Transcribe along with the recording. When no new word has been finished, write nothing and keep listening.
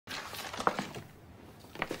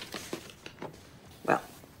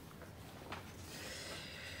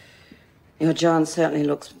Your giant certainly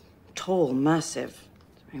looks tall, massive,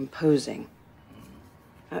 imposing.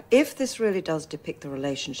 Now, if this really does depict the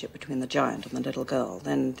relationship between the giant and the little girl,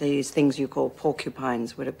 then these things you call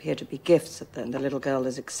porcupines would appear to be gifts that the little girl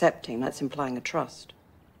is accepting. That's implying a trust.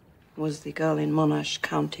 Was the girl in Monash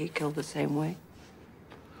County killed the same way?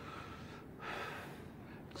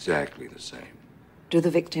 Exactly the same. Do the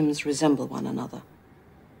victims resemble one another?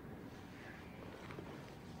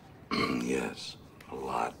 Yes, a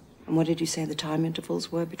lot. And what did you say the time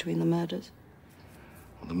intervals were between the murders?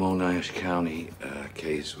 Well, the Monash County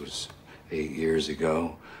case was 8 years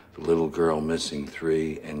ago. The little girl missing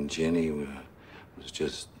 3, and Jenny was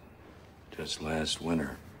just last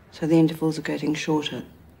winter. So the intervals are getting shorter.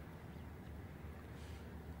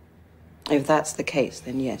 If that's the case,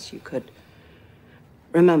 then yes, you could.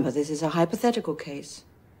 Remember, this is a hypothetical case.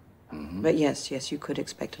 Mm-hmm. But yes, you could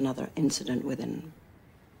expect another incident within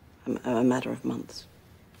a matter of months.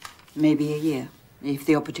 Maybe a year, if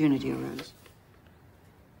the opportunity arose.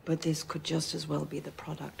 But this could just as well be the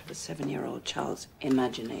product of a 7-year-old child's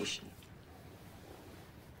imagination.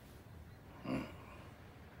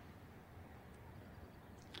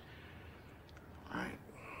 Right.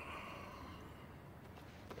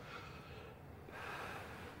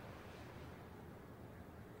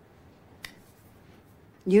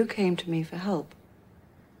 You came to me for help.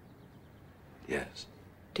 Yes.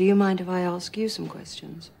 Do you mind if I ask you some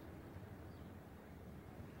questions?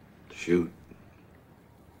 Shoot.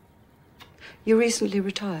 You recently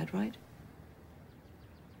retired, right?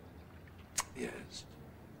 Yes.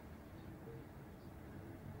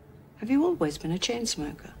 Have you always been a chain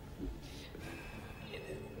smoker?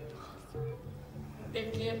 They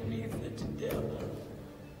can't be such devil.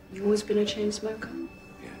 You've always been a chain smoker?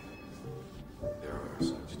 Yeah. There are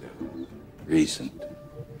such devils. Recent.